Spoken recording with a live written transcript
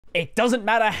It doesn't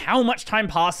matter how much time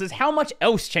passes, how much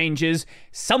else changes,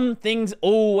 some things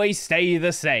always stay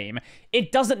the same. It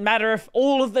doesn't matter if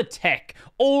all of the tech,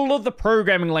 all of the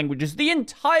programming languages, the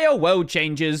entire world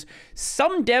changes,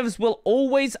 some devs will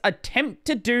always attempt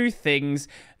to do things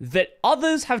that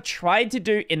others have tried to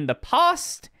do in the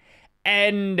past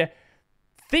and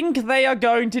think they are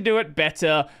going to do it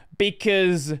better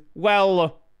because,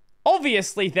 well,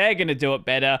 obviously they're going to do it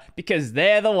better because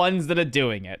they're the ones that are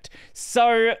doing it.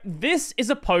 So this is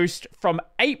a post from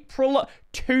April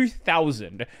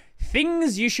 2000.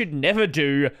 Things you should never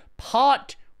do,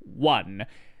 part 1.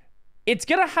 It's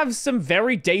going to have some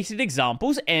very dated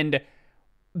examples, and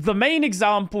the main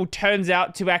example turns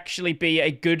out to actually be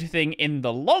a good thing in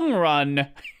the long run.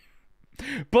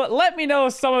 But let me know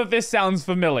if some of this sounds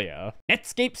familiar.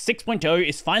 Netscape 6.0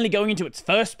 is finally going into its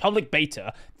first public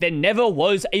beta. There never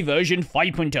was a version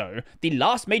 5.0. The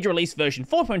last major release, version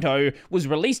 4.0, was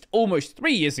released almost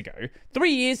 3 years ago.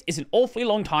 3 years is an awfully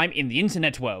long time in the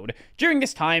internet world. During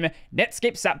this time,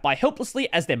 Netscape sat by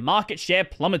helplessly as their market share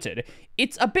plummeted.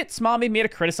 It's a bit smarmy of me to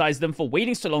criticize them for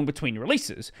waiting so long between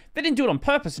releases. They didn't do it on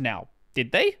purpose now,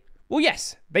 did they? Well,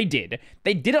 yes, they did.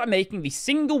 They did it by making the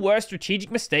single worst strategic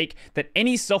mistake that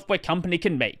any software company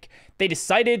can make. They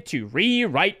decided to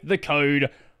rewrite the code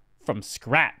from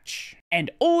scratch.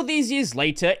 And all these years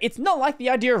later, it's not like the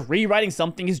idea of rewriting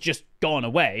something has just gone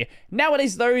away.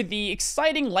 Nowadays, though, the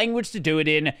exciting language to do it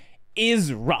in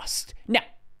is Rust. Now,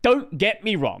 don't get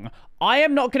me wrong. I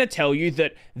am not going to tell you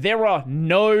that there are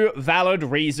no valid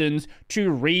reasons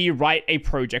to rewrite a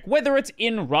project, whether it's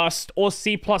in Rust or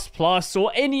C++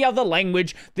 or any other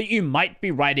language that you might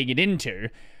be writing it into.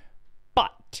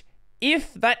 But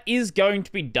if that is going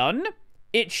to be done,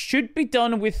 it should be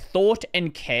done with thought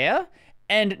and care,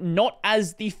 and not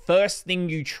as the first thing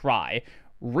you try.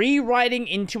 Rewriting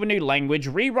into a new language,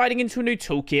 rewriting into a new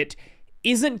toolkit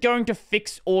isn't going to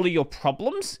fix all of your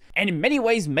problems, and in many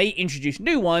ways may introduce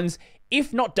new ones,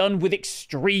 if not done with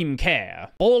extreme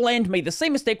care. Borland made the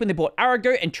same mistake when they bought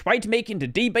Arago and tried to make it into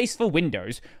DBase for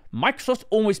Windows. Microsoft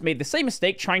almost made the same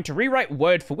mistake trying to rewrite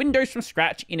Word for Windows from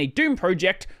scratch in a Doom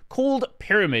project called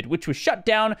Pyramid, which was shut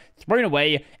down, thrown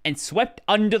away, and swept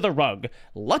under the rug.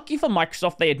 Lucky for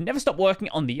Microsoft, they had never stopped working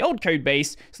on the old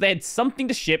codebase, so they had something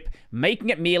to ship, making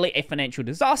it merely a financial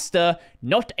disaster,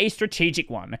 not a strategic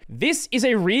one. This is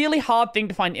a really hard thing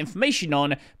to find information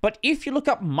on, but if you look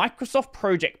up Microsoft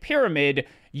Project Pyramid,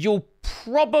 you'll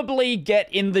probably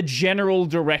get in the general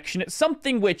direction. It's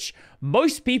something which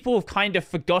most people have kind of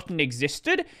forgotten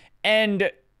existed, and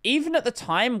even at the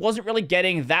time wasn't really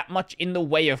getting that much in the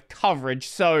way of coverage,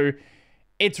 so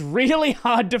it's really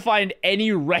hard to find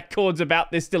any records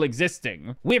about this still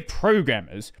existing. We're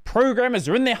programmers. Programmers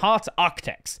are in their hearts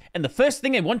architects, and the first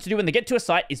thing they want to do when they get to a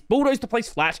site is bulldoze the place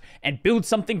flat and build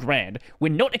something grand.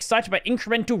 We're not excited by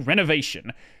incremental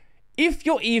renovation. If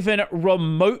you're even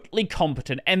remotely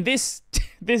competent, and this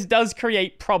does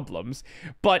create problems,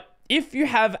 but if you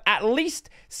have at least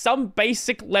some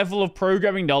basic level of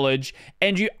programming knowledge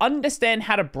and you understand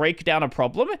how to break down a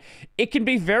problem, it can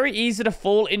be very easy to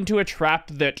fall into a trap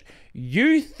that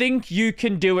you think you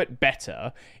can do it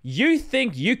better. You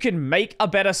think you can make a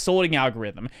better sorting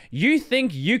algorithm. You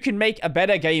think you can make a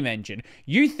better game engine.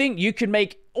 You think you can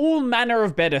make all manner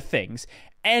of better things.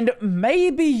 And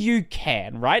maybe you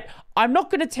can, right? I'm not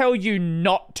going to tell you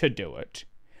not to do it.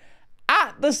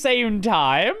 At the same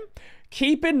time,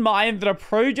 keep in mind that a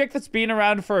project that's been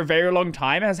around for a very long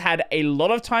time has had a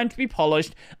lot of time to be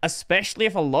polished, especially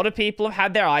if a lot of people have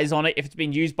had their eyes on it, if it's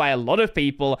been used by a lot of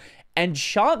people, and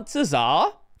chances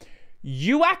are,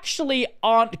 you actually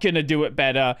aren't going to do it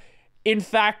better. In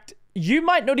fact, you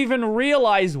might not even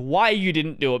realize why you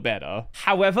didn't do it better.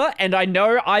 However, and I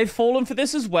know I've fallen for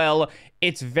this as well,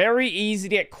 it's very easy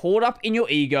to get caught up in your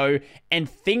ego and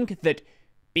think that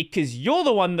because you're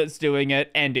the one that's doing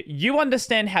it and you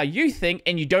understand how you think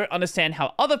and you don't understand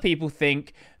how other people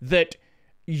think, that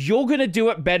you're going to do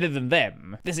it better than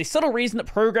them. There's a subtle reason that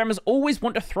programmers always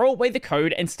want to throw away the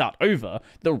code and start over.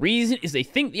 The reason is they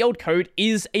think the old code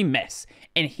is a mess.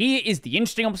 And here is the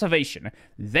interesting observation.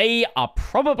 They are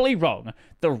probably wrong.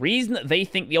 The reason that they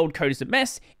think the old code is a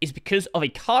mess is because of a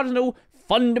cardinal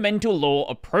fundamental law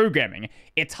of programming.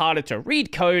 It's harder to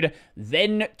read code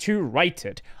than to write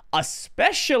it.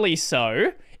 Especially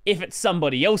so if it's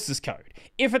somebody else's code.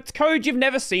 If it's code you've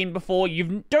never seen before,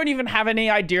 you don't even have any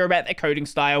idea about their coding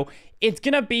style, it's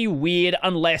gonna be weird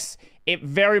unless it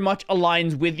very much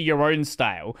aligns with your own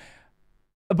style.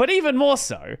 But even more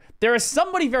so, there is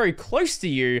somebody very close to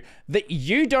you that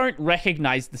you don't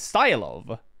recognize the style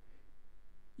of.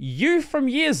 you from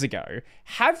years ago,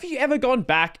 have you ever gone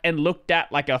back and looked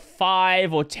at like a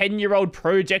 5 or 10-year-old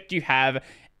project you have,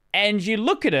 and you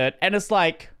look at it and it's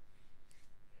like,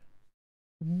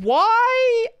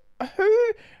 why?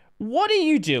 What are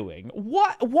you doing?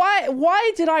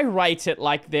 Why did I write it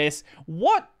like this?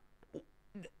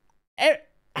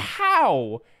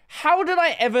 How did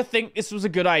I ever think this was a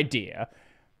good idea?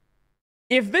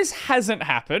 If this hasn't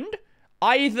happened,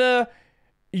 either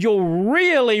you're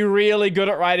really, really good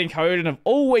at writing code and have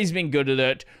always been good at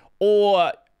it,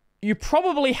 or you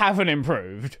probably haven't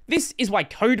improved. This is why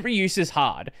code reuse is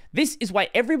hard. This is why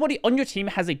everybody on your team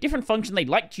has a different function they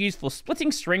like to use for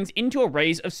splitting strings into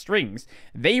arrays of strings.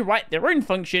 They write their own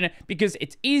function because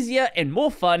it's easier and more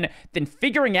fun than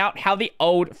figuring out how the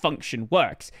old function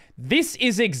works. This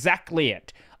is exactly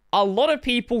it. A lot of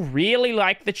people really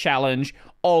like the challenge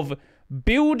of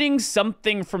building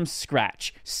something from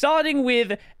scratch, starting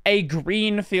with a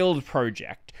greenfield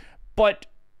project, but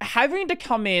having to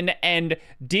come in and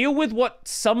deal with what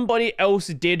somebody else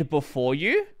did before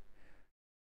you,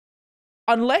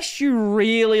 unless you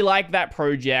really like that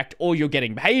project or you're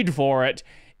getting paid for it,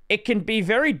 it can be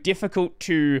very difficult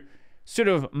to sort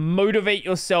of motivate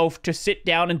yourself to sit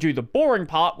down and do the boring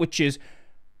part, which is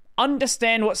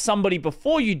understand what somebody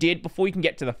before you did before you can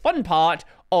get to the fun part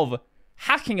of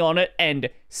hacking on it and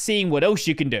seeing what else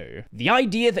you can do. The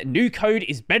idea that new code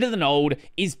is better than old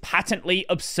is patently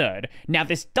absurd. Now,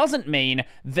 this doesn't mean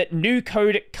that new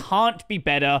code can't be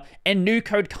better and new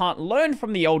code can't learn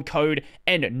from the old code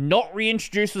and not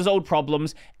reintroduce those old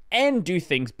problems and do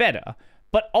things better.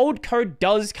 But old code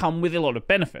does come with a lot of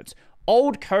benefits.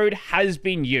 Old code has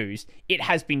been used, it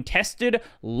has been tested,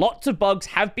 lots of bugs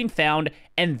have been found,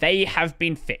 and they have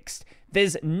been fixed.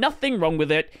 There's nothing wrong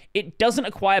with it. It doesn't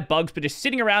acquire bugs, but is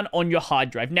sitting around on your hard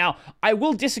drive. Now, I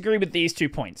will disagree with these 2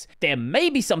 points. There may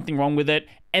be something wrong with it,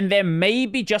 and there may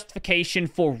be justification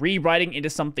for rewriting into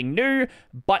something new,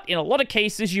 but in a lot of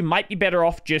cases, you might be better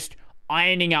off just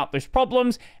ironing out those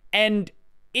problems, and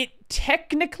it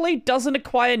technically doesn't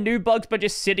acquire new bugs by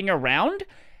just sitting around.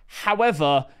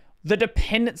 However, the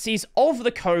dependencies of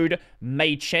the code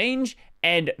may change,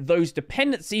 and those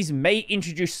dependencies may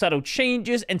introduce subtle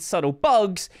changes and subtle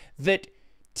bugs that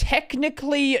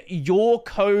technically your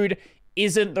code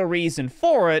isn't the reason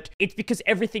for it. It's because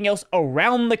everything else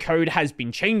around the code has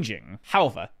been changing.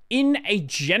 However, in a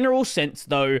general sense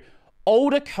though,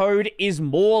 older code is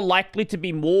more likely to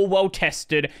be more well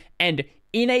tested and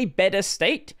in a better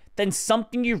state than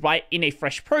something you write in a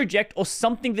fresh project or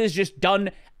something that is just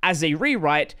done as a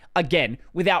rewrite, again,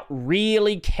 without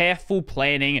really careful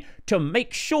planning to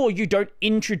make sure you don't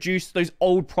introduce those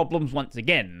old problems once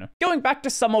again. Going back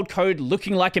to some old code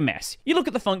looking like a mess, you look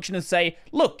at the function and say,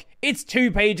 look, it's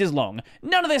 2 pages long.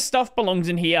 None of this stuff belongs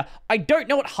in here. I don't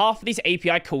know what half of these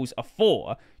API calls are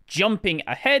for. Jumping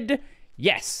ahead,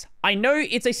 yes, I know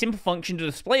it's a simple function to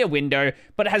display a window,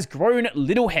 but it has grown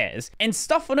little hairs and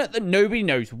stuff on it that nobody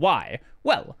knows why.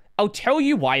 Well, I'll tell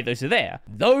you why those are there.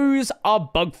 Those are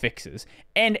bug fixes.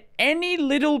 And any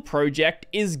little project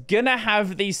is gonna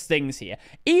have these things here.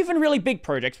 Even really big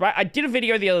projects, right? I did a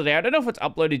video the other day, I don't know if it's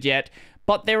uploaded yet,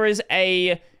 but there is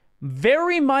a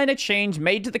very minor change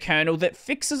made to the kernel that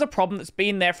fixes a problem that's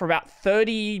been there for about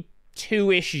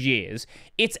 32-ish years.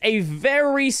 It's a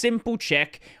very simple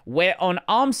check where on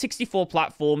ARM64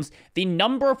 platforms, the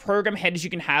number of program headers you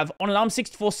can have on an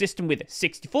ARM64 system with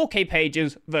 64K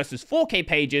pages versus 4K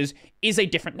pages is a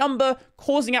different number,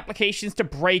 causing applications to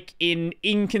break in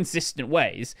inconsistent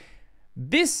ways.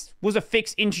 This was a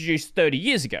fix introduced 30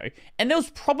 years ago, and there was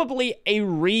probably a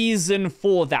reason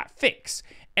for that fix.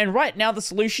 And right now, the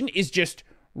solution is just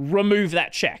remove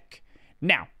that check.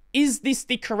 Now, is this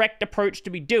the correct approach to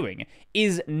be doing?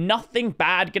 Is nothing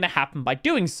bad going to happen by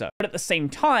doing so? But at the same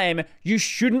time, you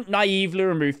shouldn't naively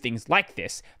remove things like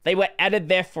this. They were added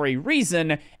there for a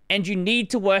reason, and you need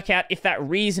to work out if that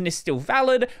reason is still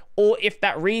valid or if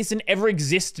that reason ever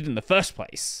existed in the first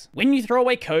place. When you throw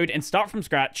away code and start from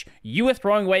scratch, you are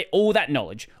throwing away all that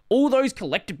knowledge, all those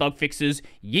collected bug fixes,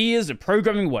 years of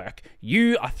programming work.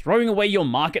 You are throwing away your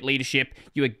market leadership.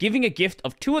 You are giving a gift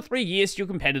of 2 or 3 years to your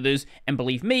competitors, and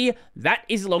believe me, that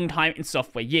is a long time in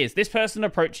software years. This person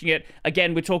approaching it,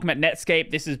 again, we're talking about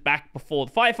Netscape. This is back before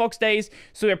the Firefox days,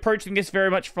 so we're approaching this very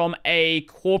much from a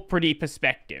corporate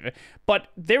perspective. But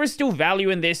there is still value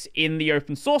in this in the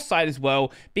open source side as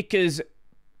well, because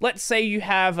let's say you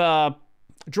have a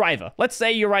driver. Let's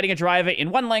say you're writing a driver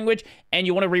in one language and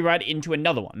you want to rewrite it into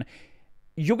another one.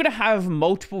 You're going to have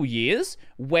multiple years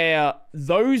where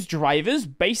those drivers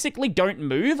basically don't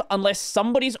move unless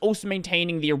somebody's also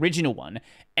maintaining the original one.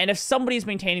 And if somebody's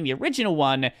maintaining the original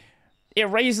one, it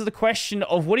raises the question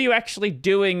of what are you actually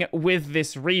doing with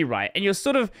this rewrite? And you're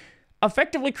sort of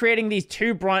effectively creating these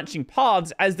two branching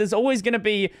paths, as there's always going to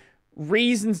be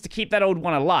reasons to keep that old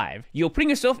one alive. You're putting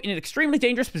yourself in an extremely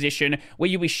dangerous position where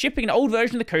you'll be shipping an old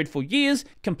version of the code for years,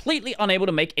 completely unable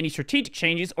to make any strategic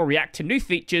changes or react to new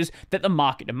features that the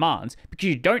market demands, because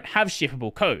you don't have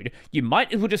shippable code. You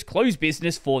might as well just close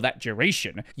business for that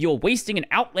duration. You're wasting an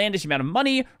outlandish amount of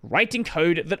money writing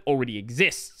code that already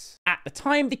exists. At the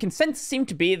time, the consensus seemed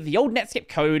to be that the old Netscape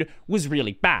code was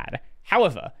really bad.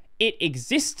 However, it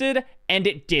existed and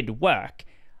it did work.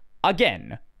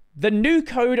 Again, the new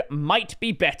code might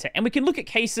be better, and we can look at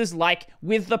cases like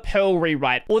with the Perl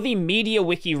rewrite, or the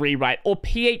MediaWiki rewrite, or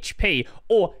PHP,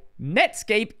 or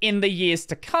Netscape in the years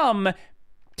to come,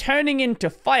 turning into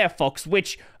Firefox,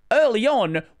 which early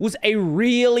on was a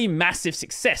really massive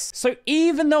success. So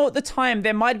even though at the time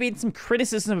there might have been some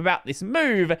criticism about this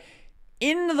move,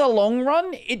 in the long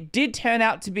run, it did turn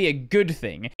out to be a good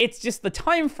thing. It's just the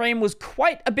time frame was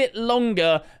quite a bit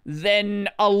longer than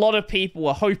a lot of people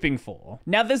were hoping for.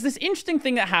 Now, there's this interesting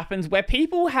thing that happens where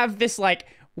people have this, like,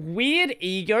 weird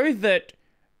ego that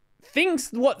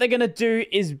thinks what they're gonna do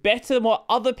is better than what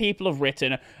other people have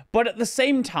written, but at the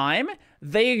same time,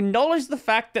 they acknowledge the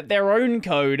fact that their own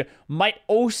code might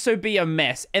also be a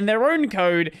mess, and their own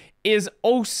code is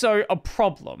also a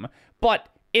problem. But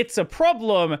it's a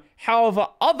problem, however,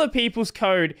 other people's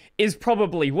code is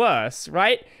probably worse,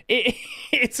 right?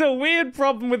 It's a weird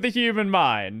problem with the human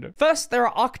mind. First, there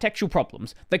are architectural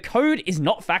problems. The code is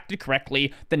not factored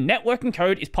correctly, the networking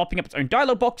code is popping up its own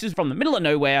dialog boxes from the middle of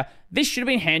nowhere. This should have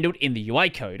been handled in the UI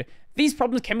code. These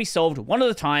problems can be solved one at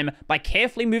a time by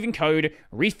carefully moving code,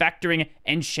 refactoring,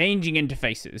 and changing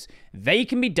interfaces. They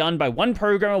can be done by one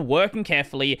programmer working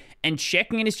carefully and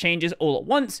checking in his changes all at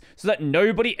once so that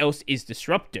nobody else is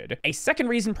disrupted. A second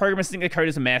reason programmers think the code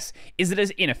is a mess is that it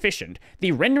is inefficient.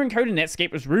 The rendering code in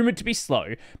Netscape was rumored to be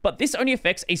slow, but this only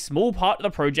affects a small part of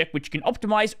the project which you can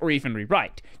optimize or even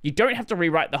rewrite. You don't have to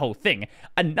rewrite the whole thing.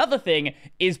 Another thing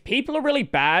is people are really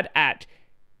bad at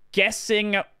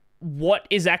guessing what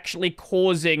is actually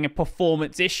causing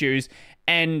performance issues,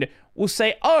 and will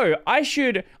say, oh, I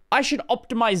should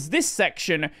optimize this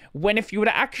section, when if you were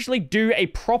to actually do a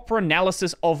proper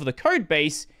analysis of the code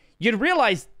base, you'd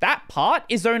realize that part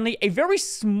is only a very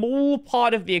small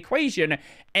part of the equation,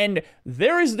 and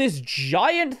there is this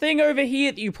giant thing over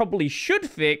here that you probably should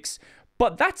fix,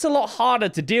 but that's a lot harder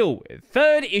to deal with.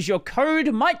 Third is your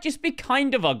code might just be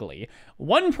kind of ugly.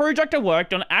 One project I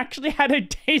worked on actually had a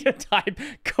data type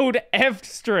called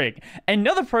fstring.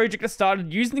 Another project that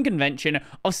started using the convention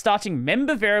of starting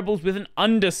member variables with an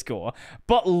underscore,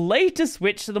 but later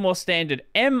switched to the more standard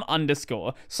M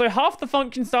underscore. So half the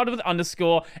function started with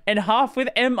underscore and half with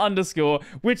M underscore,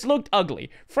 which looked ugly.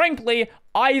 Frankly,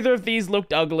 either of these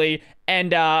looked ugly,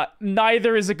 and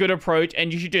neither is a good approach,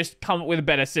 and you should just come up with a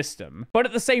better system. But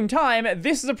at the same time,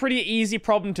 this is a pretty easy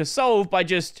problem to solve by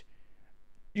just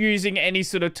using any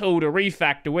sort of tool to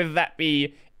refactor, whether that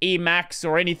be Emacs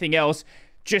or anything else.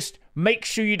 Just make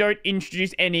sure you don't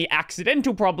introduce any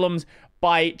accidental problems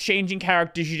by changing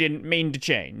characters you didn't mean to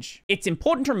change. It's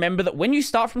important to remember that when you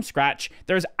start from scratch,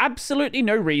 there is absolutely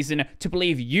no reason to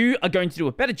believe you are going to do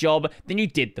a better job than you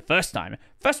did the first time.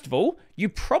 First of all, you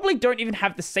probably don't even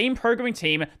have the same programming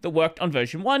team that worked on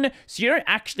version 1, so you don't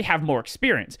actually have more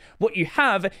experience. What you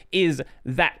have is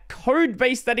that code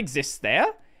base that exists there,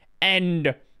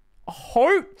 and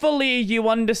hopefully you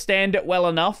understand it well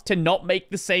enough to not make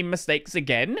the same mistakes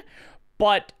again.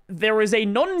 But there is a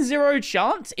non-zero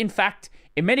chance, in fact,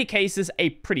 in many cases, a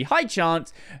pretty high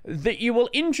chance, that you will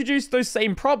introduce those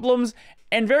same problems,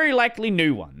 and very likely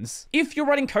new ones. If you're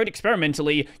writing code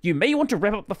experimentally, you may want to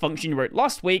wrap up the function you wrote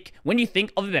last week when you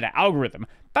think of a better algorithm.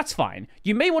 That's fine.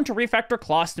 You may want to refactor a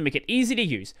class to make it easy to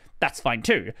use. That's fine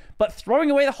too. But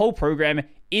throwing away the whole program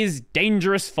is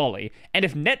dangerous folly. And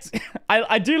if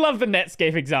I do love the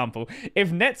Netscape example.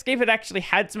 If Netscape had actually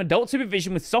had some adult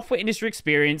supervision with software industry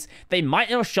experience, they might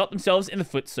not have shot themselves in the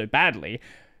foot so badly.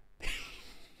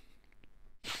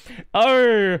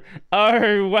 Well,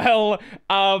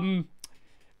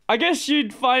 I guess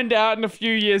you'd find out in a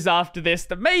few years after this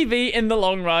that maybe, in the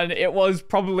long run, it was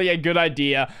probably a good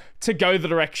idea to go the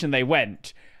direction they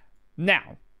went.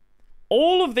 Now,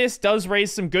 all of this does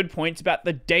raise some good points about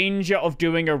the danger of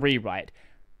doing a rewrite.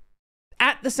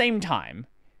 At the same time,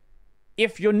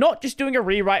 if you're not just doing a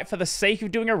rewrite for the sake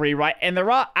of doing a rewrite, and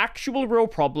there are actual real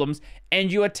problems,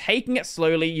 and you are taking it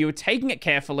slowly, you are taking it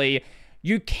carefully,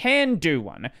 you can do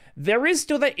one. There is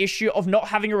still that issue of not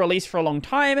having a release for a long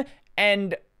time,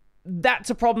 and that's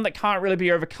a problem that can't really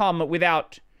be overcome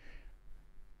without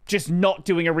just not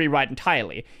doing a rewrite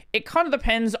entirely. It kind of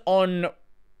depends on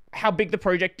how big the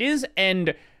project is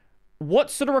and what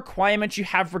sort of requirements you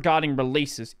have regarding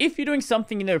releases. If you're doing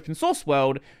something in the open source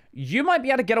world, you might be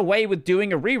able to get away with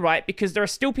doing a rewrite because there are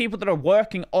still people that are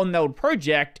working on the old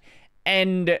project,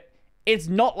 and it's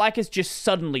not like it's just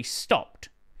suddenly stopped.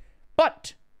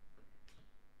 But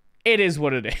it is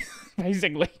what it is,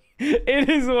 basically. It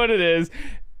is what it is.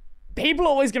 People are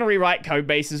always going to rewrite code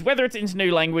bases, whether it's into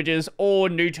new languages or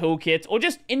new toolkits or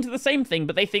just into the same thing,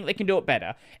 but they think they can do it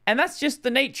better. And that's just the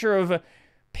nature of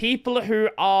people who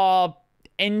are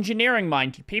engineering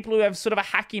minded, people who have sort of a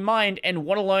hacky mind and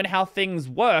want to learn how things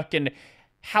work and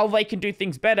how they can do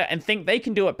things better and think they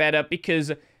can do it better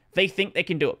because they think they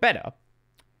can do it better.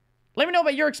 Let me know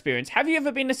about your experience. Have you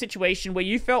ever been in a situation where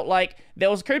you felt like there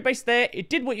was a code base there, it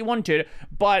did what you wanted,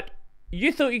 but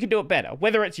you thought you could do it better,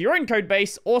 whether it's your own code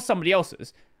base or somebody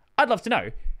else's? I'd love to know.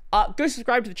 Go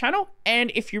subscribe to the channel,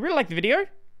 and if you really like the video,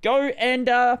 go and,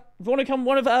 if you want to become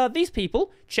one of these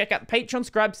people, check out the Patreon,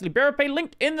 subscribe to the LiberaPay,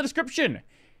 linked in the description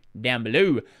down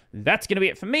below. That's going to be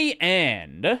it for me,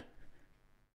 and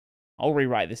I'll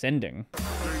rewrite this ending.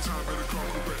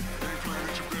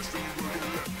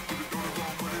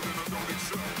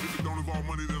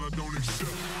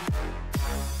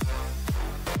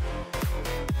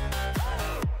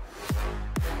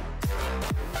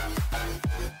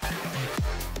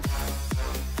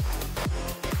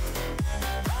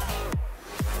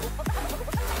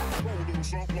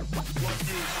 Something like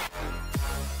this.